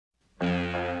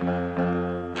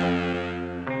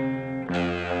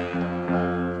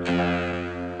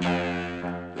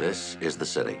is the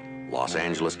city, Los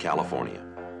Angeles, California.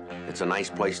 It's a nice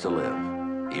place to live,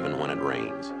 even when it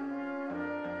rains.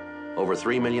 Over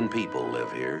 3 million people live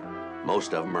here.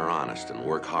 Most of them are honest and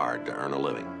work hard to earn a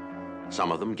living.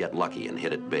 Some of them get lucky and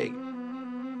hit it big.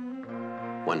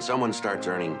 When someone starts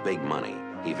earning big money,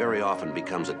 he very often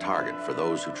becomes a target for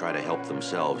those who try to help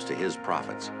themselves to his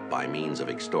profits by means of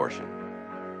extortion.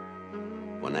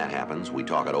 When that happens, we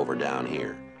talk it over down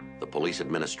here, the Police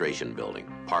Administration Building,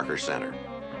 Parker Center.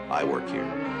 I work here.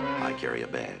 I carry a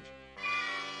badge.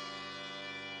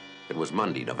 It was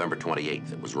Monday, November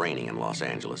 28th. It was raining in Los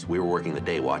Angeles. We were working the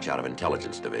day watch out of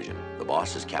Intelligence Division. The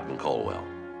boss is Captain Colwell.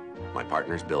 My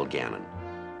partner's Bill Gannon.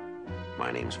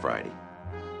 My name's Friday.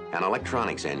 An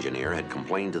electronics engineer had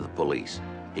complained to the police.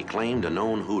 He claimed a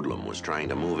known hoodlum was trying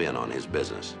to move in on his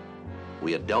business.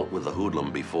 We had dealt with the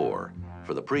hoodlum before.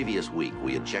 For the previous week,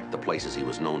 we had checked the places he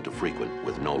was known to frequent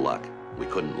with no luck. We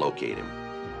couldn't locate him.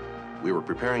 We were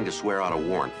preparing to swear out a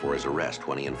warrant for his arrest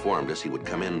when he informed us he would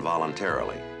come in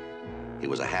voluntarily. He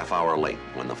was a half hour late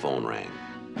when the phone rang.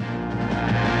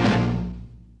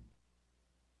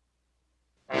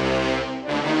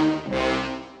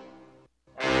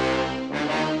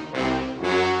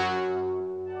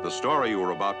 The story you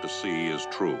are about to see is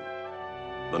true.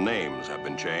 The names have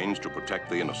been changed to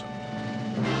protect the innocent.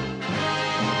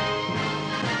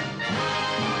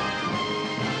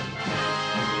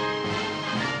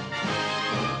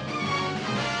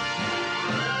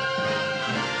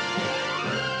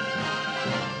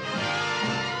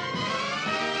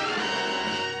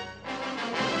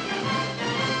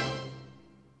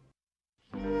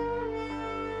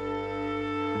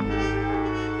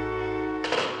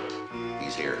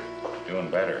 Doing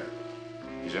better.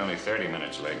 He's only 30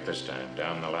 minutes late this time.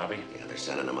 Down in the lobby? Yeah, they're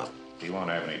sending him up. He won't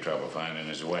have any trouble finding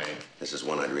his way. This is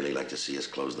one I'd really like to see us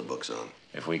close the books on.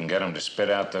 If we can get him to spit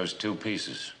out those 2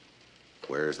 pieces.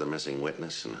 Where's the missing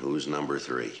witness and who's number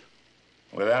 3?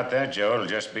 Without that, Joe, it'll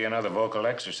just be another vocal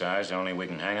exercise, only we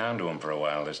can hang on to him for a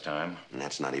while this time. And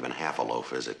that's not even half a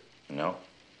loaf, is it? No.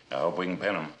 I hope we can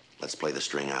pin him. Let's play the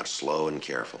string out slow and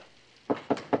careful.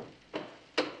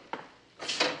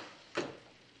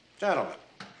 Gentlemen.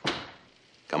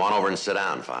 Come on over and sit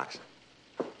down, Fox.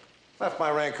 Left my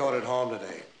raincoat at home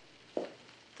today.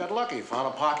 Got lucky, found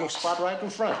a parking spot right in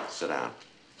front. Sit down.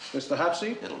 This the hot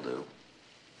seat? It'll do.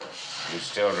 You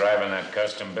still driving that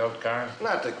custom-built car?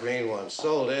 Not the green one,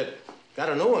 sold it. Got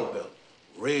a new one built.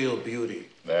 Real beauty.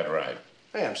 That right.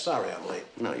 Hey, I'm sorry I'm late.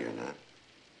 No, you're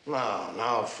not.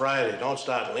 No, Friday, don't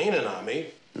start leaning on me.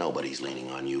 Nobody's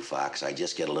leaning on you, Fox. I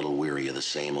just get a little weary of the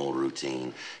same old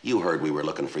routine. You heard we were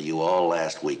looking for you all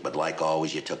last week, but like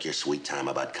always, you took your sweet time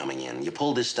about coming in. You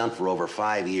pulled this stunt for over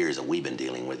 5 years that we've been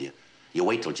dealing with you. You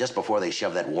wait till just before they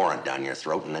shove that warrant down your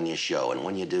throat, and then you show. And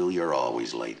when you do, you're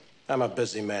always late. I'm a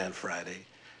busy man, Friday.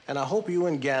 And I hope you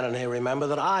and Gannon here remember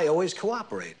that I always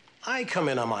cooperate. I come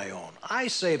in on my own. I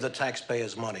save the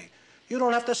taxpayers' money. You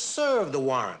don't have to serve the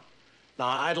warrant. Now,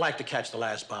 I'd like to catch the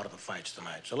last bout of the fights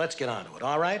tonight, so let's get on to it,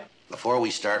 all right? Before we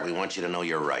start, we want you to know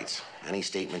your rights. Any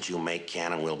statements you make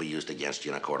can and will be used against you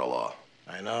in a court of law.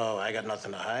 I know. I got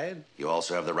nothing to hide. You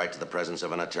also have the right to the presence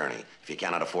of an attorney. If you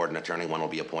cannot afford an attorney, one will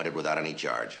be appointed without any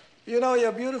charge. You know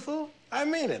you're beautiful. I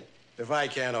mean it. If I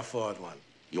can't afford one.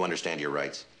 You understand your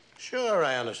rights? Sure,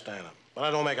 I understand them. But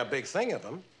I don't make a big thing of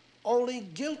them. Only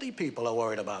guilty people are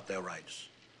worried about their rights.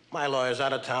 My lawyer's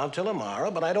out of town till tomorrow,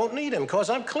 but I don't need him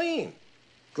because I'm clean.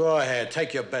 Go ahead,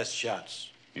 take your best shots.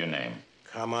 Your name?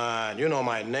 Come on, you know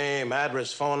my name,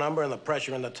 address, phone number, and the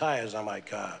pressure in the tires on my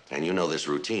car. And you know this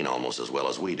routine almost as well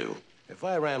as we do. If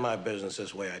I ran my business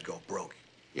this way, I'd go broke.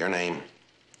 Your name?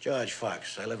 George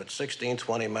Fox. I live at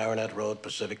 1620 Marinette Road,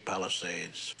 Pacific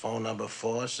Palisades. Phone number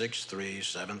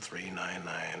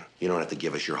 463-7399. You don't have to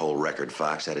give us your whole record,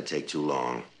 Fox. That'd take too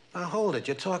long. Now, hold it.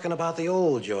 You're talking about the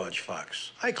old George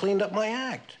Fox. I cleaned up my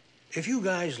act. If you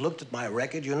guys looked at my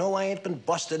record, you know I ain't been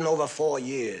busted in over 4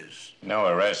 years. No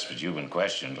arrests, but you've been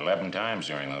questioned 11 times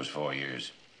during those 4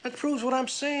 years. That proves what I'm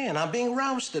saying. I'm being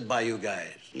rousted by you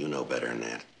guys. You know better than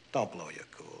that. Don't blow your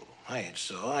cool. I ain't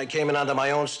so. I came in under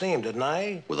my own steam, didn't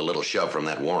I? With a little shove from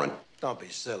that warrant. Don't be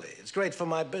silly. It's great for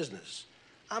my business.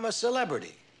 I'm a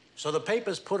celebrity. So the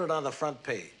papers put it on the front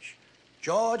page.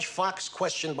 George Fox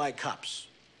questioned by cops.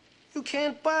 You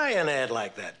can't buy an ad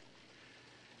like that.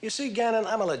 You see, Gannon,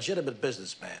 I'm a legitimate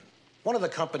businessman. One of the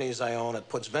companies I own that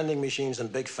puts vending machines in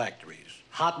big factories.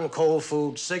 Hot and cold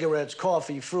food, cigarettes,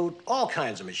 coffee, fruit, all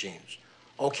kinds of machines.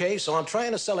 Okay, so I'm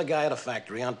trying to sell a guy at a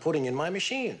factory on putting in my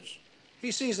machines. He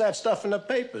sees that stuff in the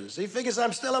papers. He figures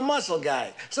I'm still a muscle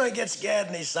guy. So he gets scared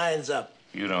and he signs up.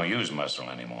 You don't use muscle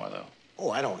anymore, though.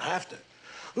 Oh, I don't have to.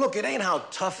 Look, it ain't how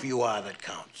tough you are that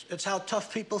counts. It's how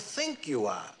tough people think you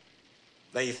are.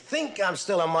 They think I'm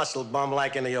still a muscle bum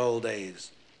like in the old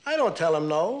days. I don't tell them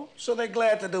no, so they're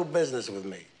glad to do business with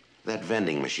me. That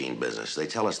vending machine business, they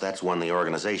tell us that's one the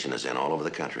organization is in all over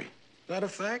the country. That a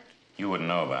fact? You wouldn't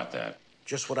know about that.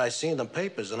 Just what I see in the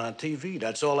papers and on TV.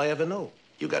 That's all I ever know.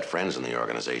 You got friends in the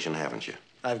organization, haven't you?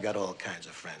 I've got all kinds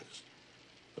of friends.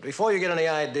 But before you get any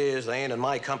ideas, they ain't in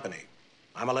my company.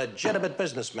 I'm a legitimate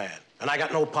businessman, and I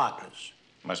got no partners.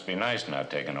 Must be nice not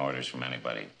taking orders from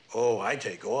anybody. Oh, I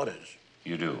take orders.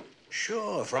 You do?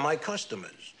 Sure, from my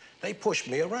customers. They push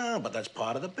me around, but that's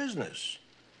part of the business.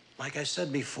 Like I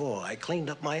said before, I cleaned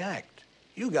up my act.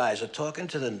 You guys are talking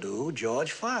to the new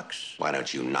George Fox. Why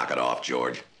don't you knock it off,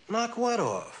 George? Knock what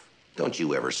off? Don't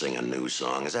you ever sing a new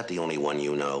song? Is that the only one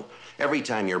you know? Every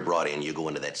time you're brought in, you go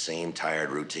into that same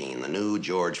tired routine, the new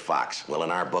George Fox. Well,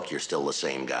 in our book, you're still the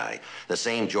same guy. The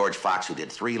same George Fox who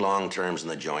did 3 long terms in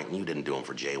the joint, and you didn't do them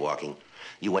for jaywalking.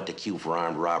 You went to queue for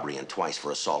armed robbery and twice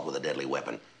for assault with a deadly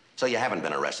weapon. So you haven't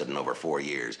been arrested in over 4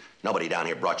 years. Nobody down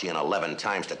here brought you in 11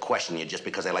 times to question you just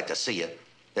because they like to see you.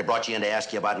 They brought you in to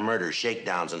ask you about murders,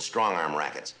 shakedowns, and strong-arm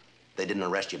rackets. They didn't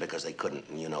arrest you because they couldn't,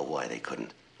 and you know why they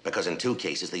couldn't. Because in 2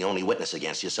 cases, the only witness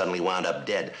against you suddenly wound up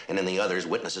dead, and in the others,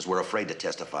 witnesses were afraid to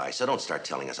testify. So don't start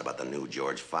telling us about the new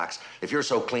George Fox. If you're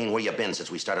so clean, where you been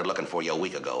since we started looking for you a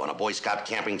week ago? On a Boy Scout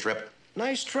camping trip?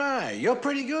 Nice try. You're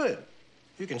pretty good.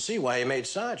 You can see why he made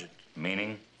sergeant.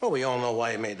 Meaning? Well, we all know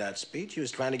why he made that speech. He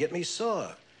was trying to get me sore.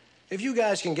 If you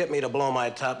guys can get me to blow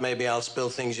my top, maybe I'll spill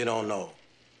things you don't know.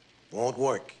 Won't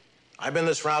work. I've been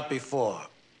this route before.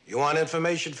 You want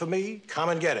information for me? Come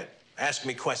and get it. Ask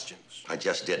me questions. I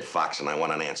just did Fox, and I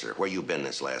want an answer. Where you been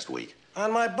this last week?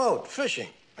 On my boat, fishing.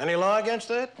 Any law against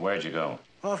that? Where'd you go?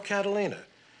 Off Catalina.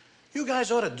 You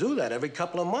guys ought to do that every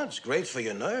couple of months. Great for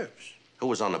your nerves. Who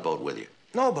was on the boat with you?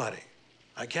 Nobody.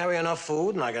 I carry enough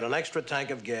food, and I got an extra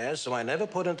tank of gas, so I never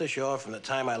put into shore from the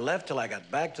time I left till I got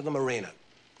back to the marina.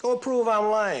 Go prove I'm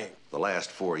lying. The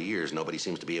last 4 years, nobody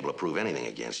seems to be able to prove anything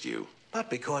against you. Not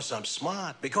because I'm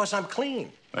smart, because I'm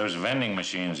clean. Those vending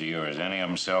machines of yours, any of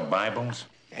them sell Bibles?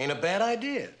 Ain't a bad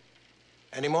idea.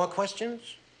 Any more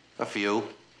questions? A few.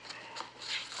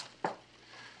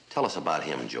 Tell us about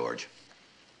him, George.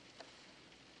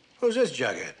 Who's this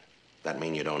jughead? That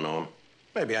mean you don't know him?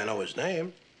 Maybe I know his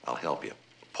name. I'll help you.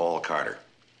 Paul Carter.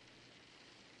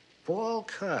 Paul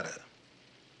Carter.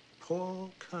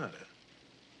 Paul Carter.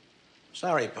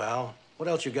 Sorry, pal. What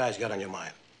else you guys got on your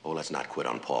mind? Oh, let's not quit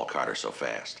on Paul Carter so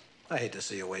fast. I hate to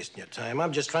see you wasting your time.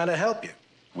 I'm just trying to help you.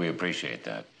 We appreciate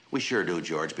that. We sure do,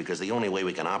 George, because the only way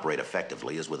we can operate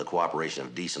effectively is with the cooperation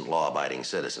of decent, law-abiding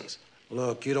citizens.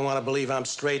 Look, you don't want to believe I'm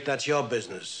straight. That's your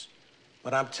business.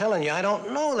 But I'm telling you, I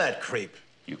don't know that creep.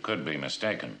 You could be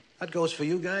mistaken. That goes for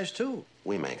you guys, too.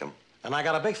 We make them. And I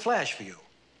got a big flash for you.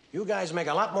 You guys make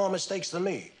a lot more mistakes than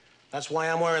me. That's why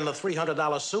I'm wearing the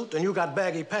 $300 suit and you got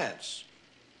baggy pants.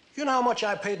 You know how much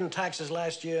I paid in taxes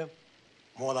last year?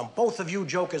 More than both of you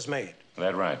jokers made.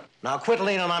 That right? Now quit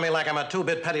leaning on me like I'm a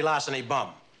 2-bit petty larceny bum.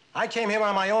 I came here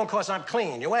on my own cause I'm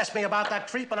clean. You asked me about that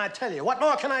creep and I tell you. What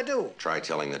more can I do? Try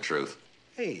telling the truth.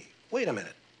 Hey, wait a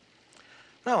minute.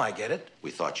 Now I get it.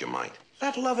 We thought you might.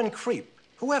 That loving creep,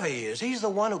 whoever he is, he's the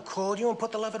one who called you and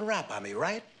put the loving rap on me,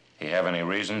 right? He have any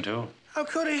reason to? How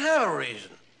could he have a reason?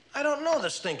 I don't know the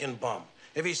stinking bum.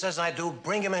 If he says I do,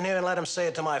 bring him in here and let him say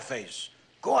it to my face.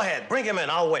 Go ahead, bring him in.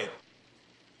 I'll wait.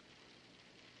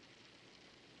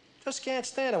 Just can't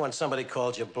stand it when somebody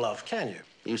calls you bluff, can you?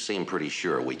 You seem pretty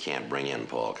sure we can't bring in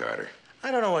Paul Carter.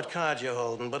 I don't know what cards you're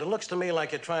holding, but it looks to me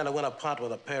like you're trying to win a pot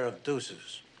with a pair of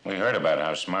deuces. We heard about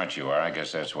how smart you are. I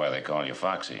guess that's why they call you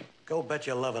Foxy. Go bet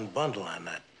your loving bundle on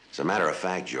that. As a matter of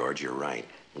fact, George, you're right.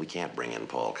 We can't bring in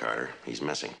Paul Carter. He's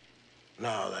missing.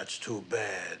 No, that's too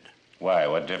bad. Why?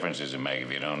 What difference does it make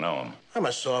if you don't know him? I'm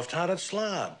a soft-hearted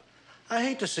slob. I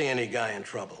hate to see any guy in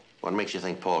trouble. What makes you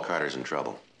think Paul Carter's in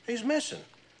trouble? He's missing.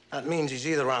 That means he's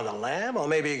either on the lam or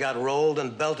maybe he got rolled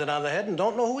and belted on the head and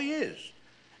don't know who he is.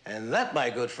 And that, my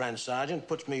good friend Sergeant,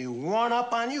 puts me one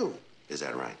up on you. Is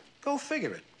that right? Go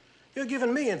figure it. You're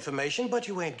giving me information, but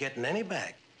you ain't getting any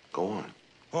back. Go on.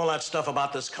 All that stuff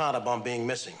about this Carter bum being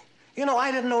missing. You know,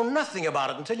 I didn't know nothing about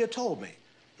it until you told me.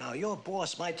 Now, your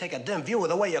boss might take a dim view of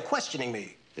the way you're questioning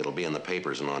me. It'll be in the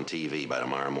papers and on TV by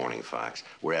tomorrow morning, Fox.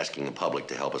 We're asking the public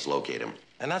to help us locate him.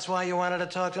 And that's why you wanted to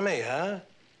talk to me, huh?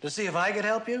 To see if I could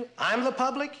help you? I'm the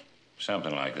public?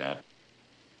 Something like that.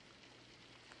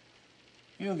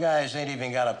 You guys ain't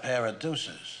even got a pair of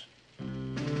deuces.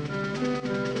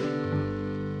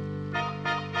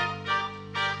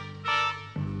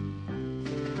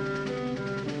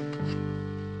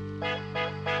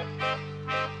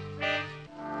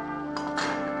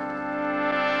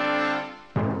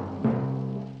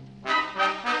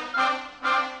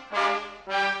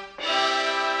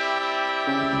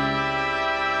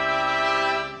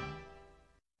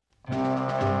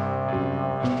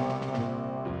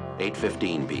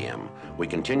 8:15 p.m., we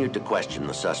continued to question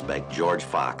the suspect, George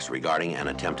Fox, regarding an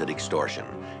attempted extortion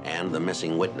and the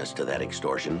missing witness to that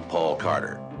extortion, Paul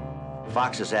Carter.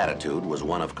 Fox's attitude was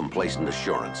one of complacent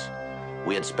assurance.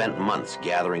 We had spent months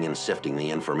gathering and sifting the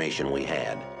information we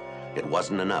had. It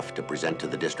wasn't enough to present to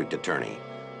the district attorney.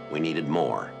 We needed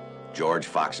more. George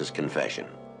Fox's confession.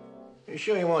 You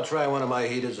sure you won't try one of my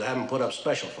heaters? I haven't put up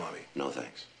special for me. No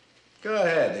thanks. Go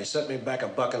ahead. They sent me back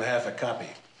 $1.50 a copy.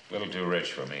 A little too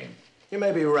rich for me. You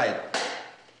may be right.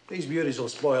 These beauties will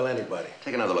spoil anybody.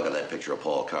 Take another look at that picture of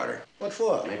Paul Carter. What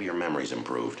for? Maybe your memory's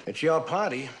improved. It's your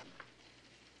party.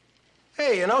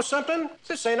 Hey, you know something?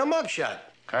 This ain't a mugshot.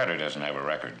 Carter doesn't have a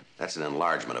record. That's an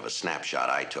enlargement of a snapshot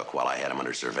I took while I had him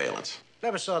under surveillance.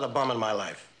 Never saw the bum in my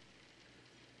life.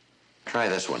 Try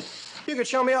this one. You could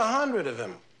show me 100 of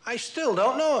him. I still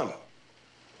don't know him.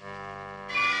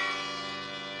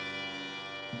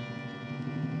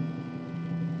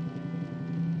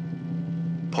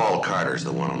 Paul Carter's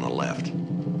the one on the left.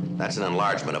 That's an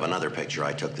enlargement of another picture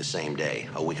I took the same day,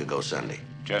 a week ago Sunday.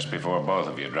 Just before both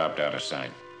of you dropped out of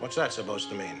sight. What's that supposed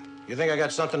to mean? You think I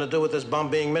got something to do with this bum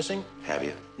being missing? Have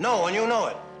you? No, and you know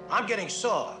it. I'm getting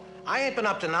sore. I ain't been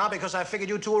up to now because I figured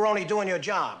you two were only doing your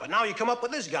job, but now you come up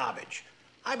with this garbage.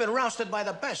 I've been rousted by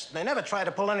the best, and they never tried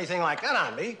to pull anything like that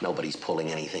on me. Nobody's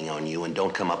pulling anything on you, and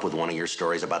don't come up with one of your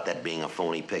stories about that being a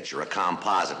phony picture, a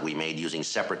composite we made using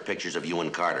separate pictures of you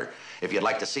and Carter. If you'd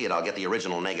like to see it, I'll get the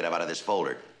original negative out of this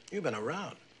folder. You've been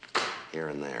around. Here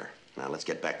and there. Now, let's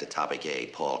get back to topic A,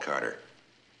 Paul Carter.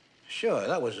 Sure,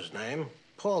 that was his name.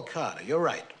 Paul Carter, you're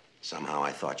right. Somehow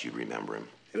I thought you'd remember him.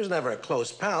 He was never a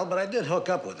close pal, but I did hook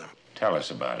up with him. Tell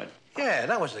us about it. Yeah,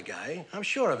 that was the guy. I'm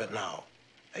sure of it now.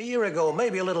 A year ago,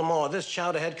 maybe a little more, this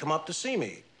chowder had come up to see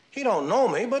me. He don't know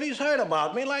me, but he's heard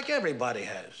about me like everybody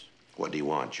has. What do you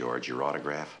want, George? Your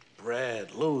autograph?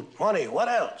 Bread, loot, money, what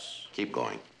else? Keep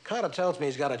going. Carter tells me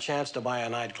he's got a chance to buy a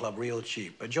nightclub real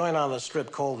cheap, a joint on the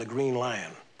strip called the Green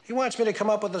Lion. He wants me to come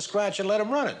up with the scratch and let him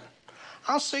run it.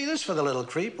 I'll say this for the little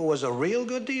creep, it was a real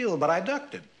good deal, but I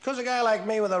ducked it. Because a guy like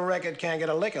me with a record can't get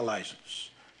a liquor license.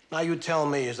 Now you tell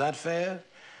me, is that fair?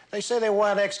 They say they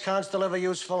want ex-cons to live a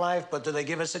useful life, but do they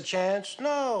give us a chance?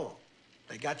 No.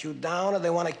 They got you down and they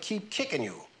want to keep kicking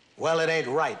you. Well, it ain't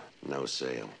right. No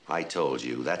sale. I told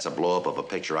you, that's a blow-up of a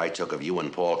picture I took of you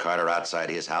and Paul Carter outside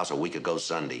his house a week ago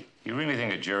Sunday. You really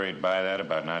think a jury'd buy that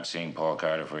about not seeing Paul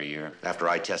Carter for a year? After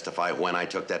I testify when I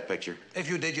took that picture? If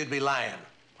you did, you'd be lying.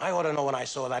 I ought to know when I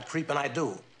saw that creep, and I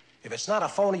do. If it's not a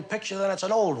phony picture, then it's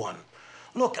an old one.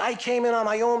 Look, I came in on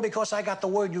my own because I got the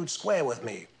word you'd square with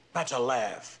me. That's a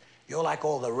laugh. You're like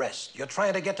all the rest. You're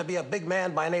trying to get to be a big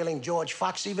man by nailing George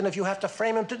Fox, even if you have to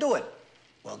frame him to do it.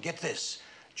 Well, get this.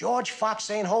 George Fox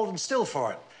ain't holding still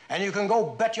for it, and you can go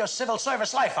bet your civil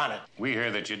service life on it. We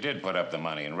hear that you did put up the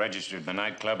money and registered the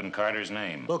nightclub in Carter's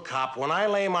name. Look, cop, when I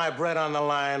lay my bread on the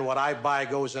line, what I buy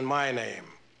goes in my name.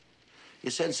 You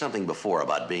said something before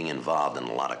about being involved in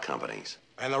a lot of companies.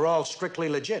 And they're all strictly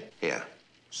legit. Yeah.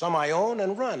 Some I own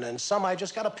and run, and some I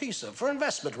just got a piece of for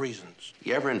investment reasons.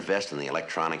 You ever invest in the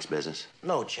electronics business?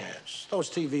 No chance. Those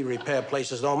TV repair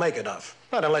places don't make enough.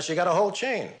 Not unless you got a whole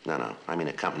chain. No. I mean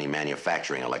a company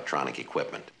manufacturing electronic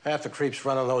equipment. Half the creeps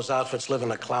running those outfits live in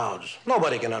the clouds.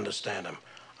 Nobody can understand them.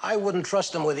 I wouldn't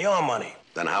trust them with your money.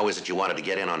 Then how is it you wanted to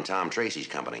get in on Tom Tracy's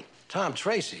company? Tom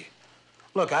Tracy?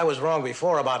 Look, I was wrong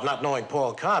before about not knowing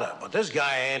Paul Carter, but this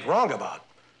guy I ain't wrong about.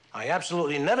 I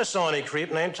absolutely never saw any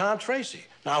creep named Tom Tracy.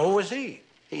 Now, who is he?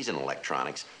 He's in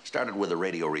electronics. Started with a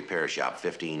radio repair shop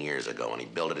 15 years ago, and he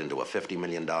built it into a $50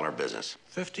 million business.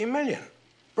 $50 million?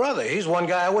 Brother, he's one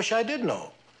guy I wish I did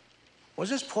know. Was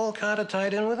this Paul Carter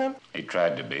tied in with him? He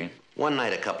tried to be. One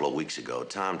night a couple of weeks ago,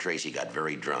 Tom Tracy got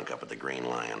very drunk up at the Green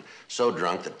Lion. So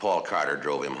drunk that Paul Carter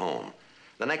drove him home.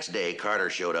 The next day, Carter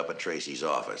showed up at Tracy's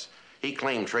office. He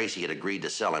claimed Tracy had agreed to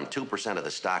sell him 2% of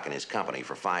the stock in his company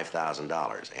for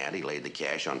 $5,000, and he laid the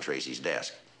cash on Tracy's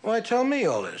desk. Why tell me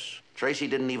all this? Tracy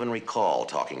didn't even recall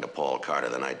talking to Paul Carter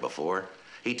the night before.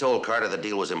 He told Carter the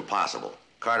deal was impossible.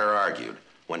 Carter argued.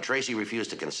 When Tracy refused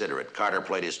to consider it, Carter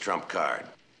played his trump card.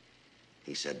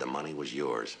 He said the money was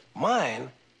yours.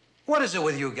 Mine? What is it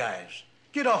with you guys?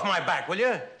 Get off my back, will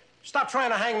you? Stop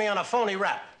trying to hang me on a phony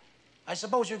rap. I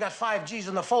suppose you got 5 G's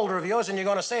in the folder of yours and you're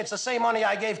gonna say it's the same money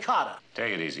I gave Carter.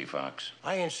 Take it easy, Fox.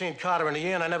 I ain't seen Carter in a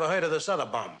year and I never heard of this other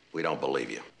bum. We don't believe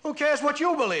you. Who cares what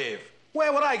you believe?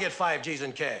 Where would I get 5 G's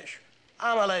in cash?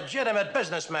 I'm a legitimate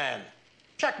businessman.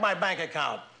 Check my bank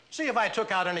account. See if I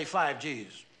took out any 5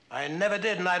 G's. I never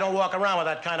did, and I don't walk around with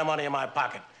that kind of money in my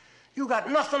pocket. You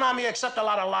got nothing on me except a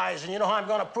lot of lies, and you know how I'm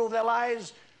gonna prove they're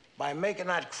lies? By making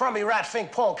that crummy rat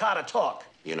Fink Paul Carter talk.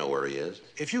 You know where he is?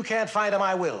 If you can't find him,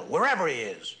 I will. Wherever he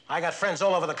is. I got friends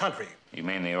all over the country. You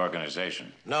mean the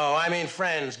organization? No, I mean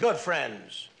friends. Good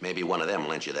friends. Maybe one of them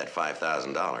lent you that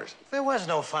 $5,000. There was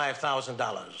no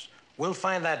 $5,000. We'll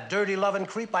find that dirty loving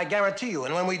creep, I guarantee you.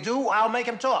 And when we do, I'll make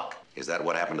him talk. Is that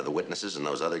what happened to the witnesses in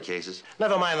those other cases?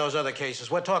 Never mind those other cases.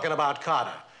 We're talking about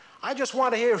Carter. I just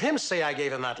want to hear him say I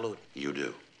gave him that loot. You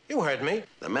do. You heard me.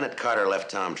 The minute Carter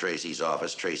left Tom Tracy's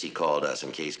office, Tracy called us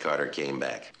in case Carter came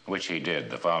back. Which he did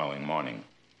the following morning.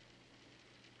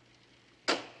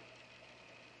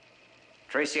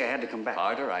 Tracy, I had to come back.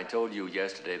 Carter, I told you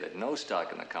yesterday that no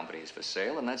stock in the company is for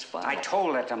sale, and that's fine. I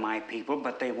told that to my people,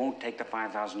 but they won't take the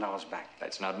 $5,000 back.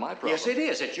 That's not my problem. Yes, it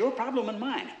is. It's your problem and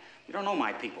mine. You don't know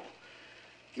my people.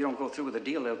 If you don't go through with the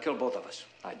deal, they'll kill both of us.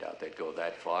 I doubt they'd go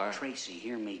that far. Tracy,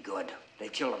 hear me good.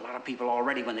 They've killed a lot of people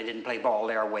already when they didn't play ball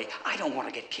their way. I don't want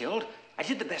to get killed. I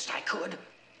did the best I could.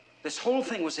 This whole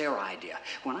thing was their idea.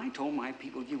 When I told my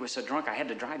people you were so drunk I had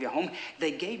to drive you home,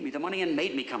 they gave me the money and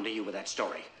made me come to you with that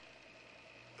story.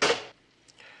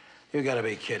 You gotta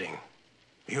be kidding.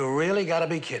 You really gotta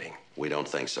be kidding. We don't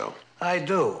think so. I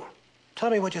do. Tell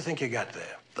me what you think you got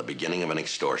there. The beginning of an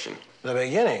extortion. The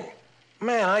beginning?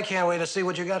 Man, I can't wait to see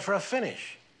what you got for a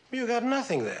finish. You got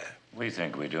nothing there. We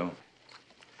think we do.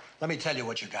 Let me tell you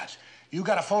what you got. You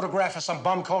got a photograph of some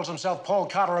bum calls himself Paul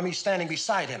Carter and me standing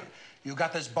beside him. You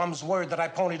got this bum's word that I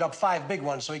ponied up 5 big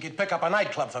ones so he could pick up a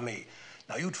nightclub for me.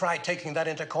 Now, you try taking that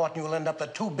into court and you'll end up the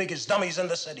 2 biggest dummies in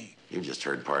the city. You just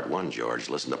heard part 1, George.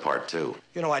 Listen to part 2.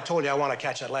 You know, I told you I want to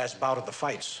catch that last bout of the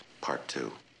fights. Part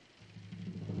 2.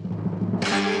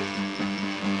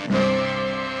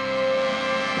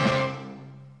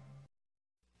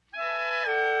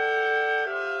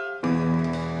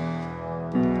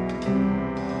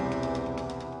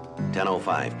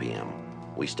 "10:05 p.m.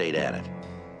 We stayed at it.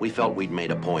 We felt we'd made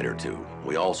a point or two.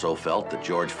 We also felt that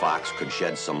George Fox could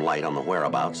shed some light on the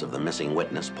whereabouts of the missing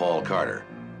witness, Paul Carter.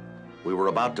 We were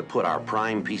about to put our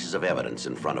prime pieces of evidence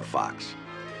in front of Fox.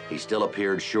 He still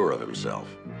appeared sure of himself.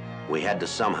 We had to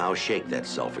somehow shake that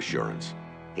self-assurance.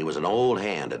 He was an old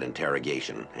hand at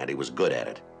interrogation, and he was good at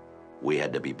it. We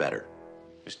had to be better.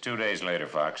 Just 2 days later,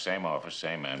 Fox, same office,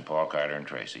 same men, Paul Carter and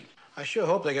Tracy. I sure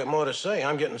hope they got more to say.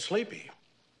 I'm getting sleepy.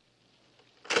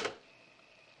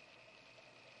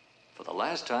 For the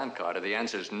last time, Carter, the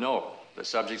answer's no. The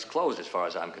subject's closed as far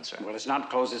as I'm concerned. Well, it's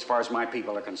not closed as far as my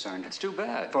people are concerned. It's too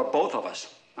bad. For both of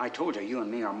us. I told you, you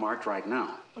and me are marked right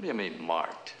now. What do you mean,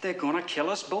 marked? They're gonna kill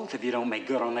us both if you don't make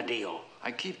good on the deal.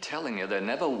 I keep telling you there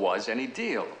never was any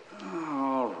deal.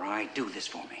 All right, do this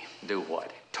for me. Do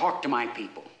what? Talk to my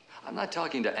people. I'm not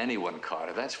talking to anyone,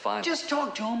 Carter. That's fine. Just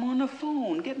talk to them on the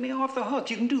phone. Get me off the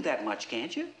hook. You can do that much,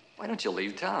 can't you? Why don't you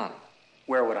leave town?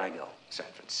 Where would I go? San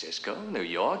Francisco, New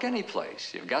York, any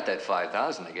place. You've got that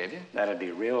 $5,000 I gave you. That'd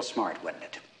be real smart, wouldn't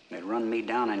it? They'd run me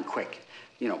down and quick.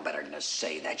 You know better than to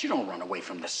say that. You don't run away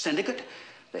from the syndicate.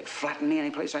 They'd flatten me any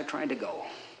place I tried to go.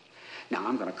 Now,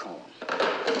 I'm gonna call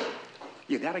them.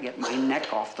 You gotta get my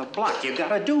neck off the block. You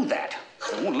gotta do that.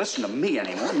 They won't listen to me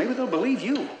anymore. Maybe they'll believe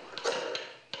you.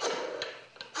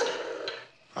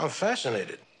 I'm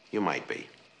fascinated. You might be.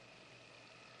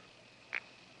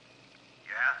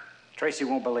 Yeah? Tracy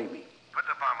won't believe me. Put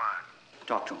the bomb on.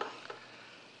 Talk to him.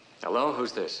 Hello,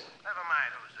 who's this? Never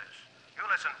mind who's this. You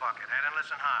listen, Buckethead, and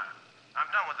listen hard.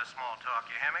 I'm done with the small talk,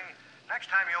 you hear me?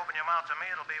 Next time you open your mouth to me,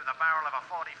 it'll be with the barrel of a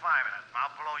 .45 in it.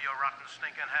 I'll blow your rotten,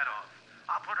 stinking head off.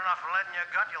 I'll put enough lead in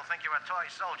your gut, you'll think you're a toy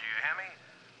soldier, you hear me?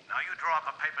 Now, you draw up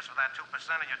the papers for that 2%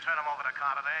 and you turn them over to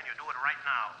Carter there, and you do it right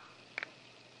now.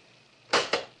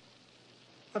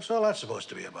 What's all that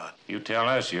supposed to be about? You tell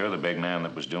us you're the big man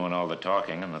that was doing all the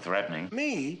talking and the threatening.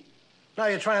 Me? Now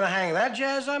you're trying to hang that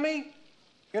jazz on me?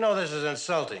 You know this is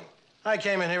insulting. I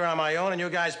came in here on my own, and you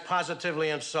guys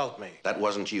positively insult me. That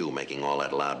wasn't you making all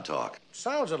that loud talk.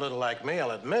 Sounds a little like me,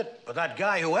 I'll admit. But that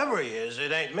guy, whoever he is,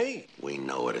 it ain't me. We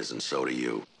know it isn't, so do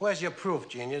you. Where's your proof,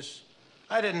 genius?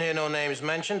 I didn't hear no names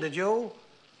mentioned, did you?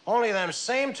 Only them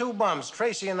same 2 bums,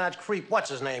 Tracy and that creep, what's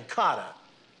his name, Carter.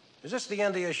 Is this the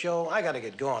end of your show? I gotta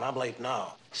get going. I'm late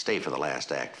now. Stay for the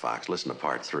last act, Fox. Listen to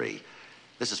part 3.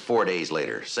 This is 4 days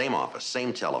later. Same office,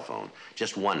 same telephone.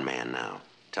 Just one man now.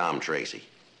 Tom Tracy.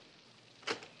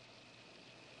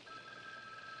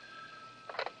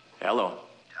 Hello.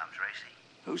 Tom Tracy?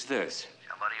 Who's this?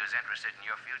 Somebody who's interested in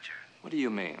your future. What do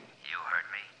you mean? You heard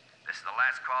me. This is the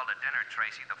last call to dinner,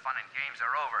 Tracy. The fun and games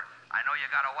are over. I know you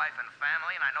got a wife and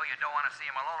family, and I know you don't want to see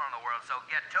him alone in the world, so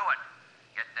get to it.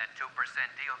 Get that 2%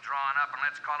 deal drawn up, and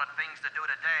let's call it things to do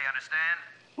today, understand?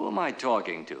 Who am I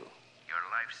talking to? Your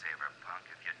lifesaver, punk.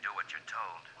 If you do what you're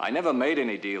told. I never made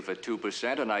any deal for 2%,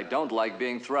 and I don't like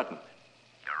being threatened.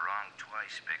 You're wrong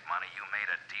twice, Big Money. You made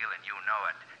a deal and you know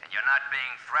it. And you're not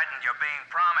being threatened, you're being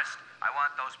promised. I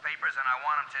want those papers and I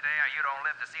want them today or you don't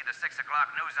live to see the 6 o'clock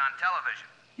news on television.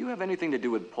 You have anything to do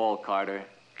with Paul Carter?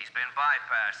 He's been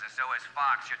bypassed and so is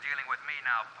Fox. You're dealing with me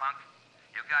now, punk.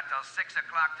 You got till 6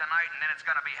 o'clock tonight and then it's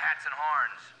gonna be hats and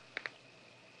horns.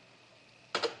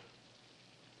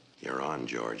 You're on,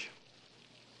 George.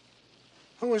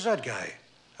 Who is that guy?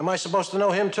 Am I supposed to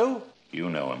know him, too? You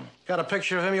know him. Got a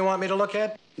picture of him you want me to look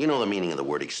at? You know the meaning of the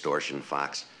word extortion,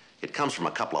 Fox? It comes from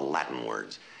a couple of Latin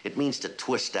words. It means to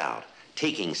twist out,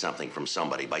 taking something from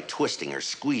somebody by twisting or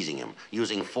squeezing him,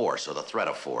 using force or the threat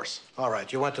of force. All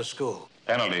right, you went to school.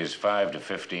 Penalty is 5 to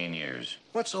 15 years.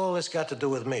 What's all this got to do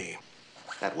with me?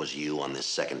 That was you on this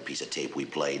second piece of tape we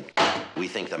played. We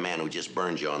think the man who just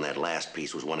burned you on that last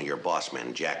piece was one of your boss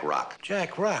men, Jack Rock.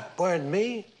 Jack Rock burned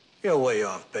me? You're way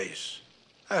off base.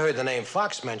 I heard the name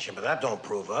Fox mentioned, but that don't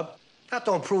prove up. That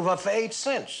don't prove up for 8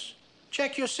 cents.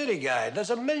 Check your city guide. There's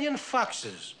a million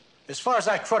Foxes. As far as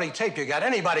that cruddy tape you got,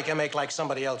 anybody can make like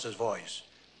somebody else's voice.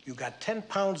 You got 10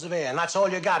 pounds of air, and that's all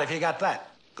you got if you got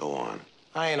that. Go on.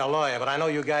 I ain't a lawyer, but I know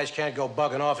you guys can't go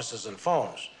bugging offices and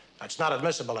phones. That's not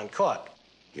admissible in court.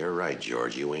 You're right,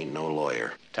 George. You ain't no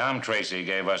lawyer. Tom Tracy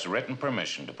gave us written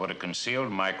permission to put a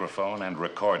concealed microphone and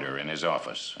recorder in his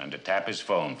office and to tap his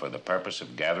phone for the purpose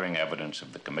of gathering evidence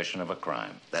of the commission of a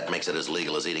crime. That makes it as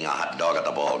legal as eating a hot dog at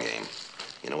the ball game.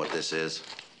 You know what this is?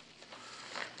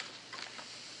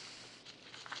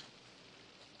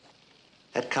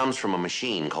 That comes from a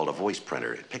machine called a voice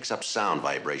printer. It picks up sound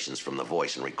vibrations from the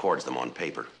voice and records them on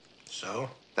paper. So?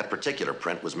 That particular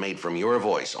print was made from your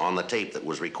voice on the tape that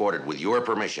was recorded with your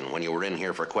permission when you were in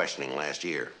here for questioning last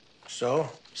year. So?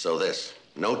 So this.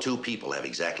 No two people have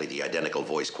exactly the identical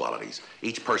voice qualities.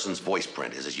 Each person's voice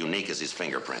print is as unique as his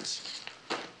fingerprints.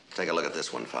 Take a look at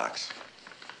this one, Fox.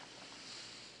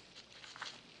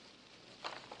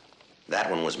 That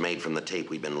one was made from the tape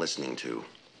we've been listening to.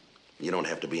 You don't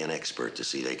have to be an expert to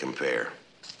see they compare.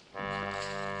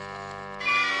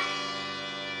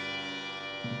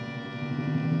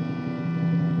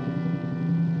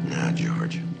 Now,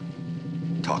 George,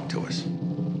 talk to us.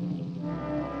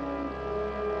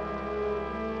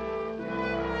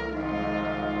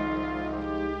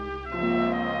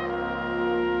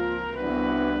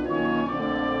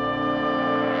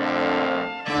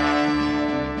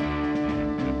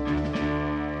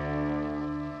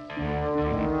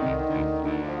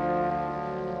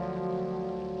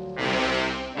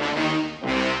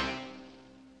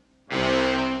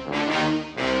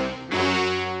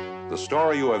 The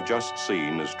story you have just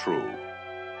seen is true.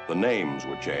 The names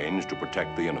were changed to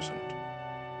protect the innocent.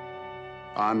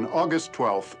 On August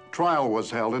 12th, trial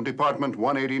was held in Department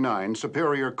 189,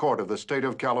 Superior Court of the State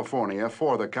of California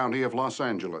for the County of Los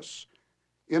Angeles.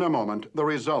 In a moment, the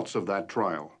results of that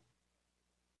trial.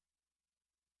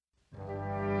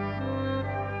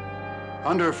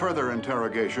 Under further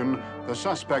interrogation, the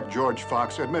suspect, George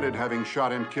Fox, admitted having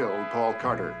shot and killed Paul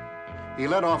Carter. He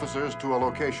led officers to a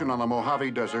location on the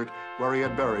Mojave Desert where he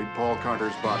had buried Paul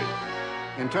Carter's body.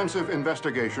 Intensive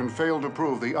investigation failed to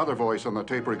prove the other voice on the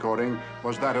tape recording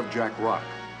was that of Jack Rock.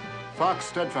 Fox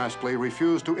steadfastly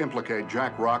refused to implicate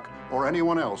Jack Rock or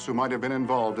anyone else who might have been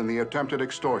involved in the attempted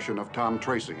extortion of Tom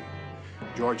Tracy.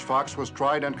 George Fox was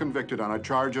tried and convicted on a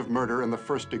charge of murder in the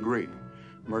first degree.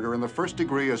 Murder in the first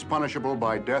degree is punishable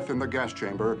by death in the gas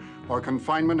chamber or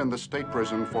confinement in the state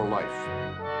prison for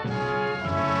life.